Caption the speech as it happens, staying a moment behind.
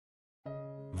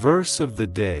Verse of the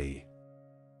day.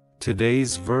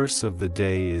 Today's verse of the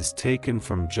day is taken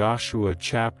from Joshua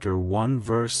chapter 1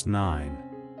 verse 9.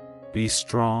 Be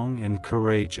strong and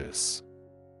courageous.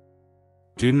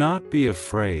 Do not be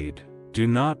afraid, do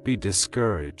not be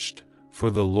discouraged, for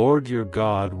the Lord your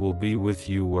God will be with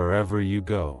you wherever you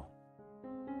go.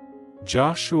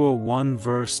 Joshua 1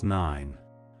 verse 9.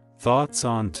 Thoughts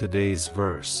on today's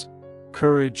verse.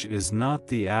 Courage is not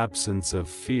the absence of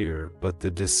fear but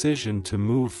the decision to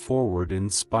move forward in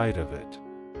spite of it.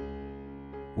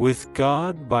 With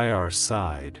God by our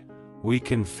side, we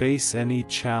can face any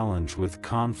challenge with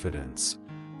confidence,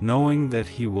 knowing that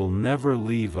He will never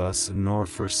leave us nor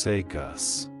forsake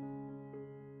us.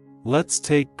 Let's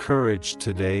take courage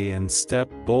today and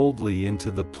step boldly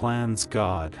into the plans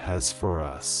God has for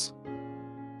us.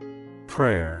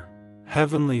 Prayer.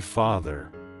 Heavenly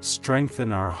Father,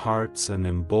 strengthen our hearts and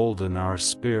embolden our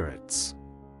spirits.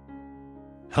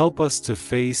 Help us to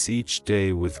face each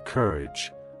day with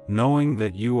courage, knowing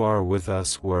that you are with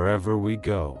us wherever we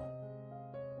go.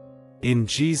 In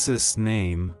Jesus'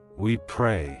 name, we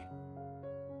pray.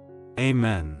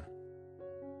 Amen.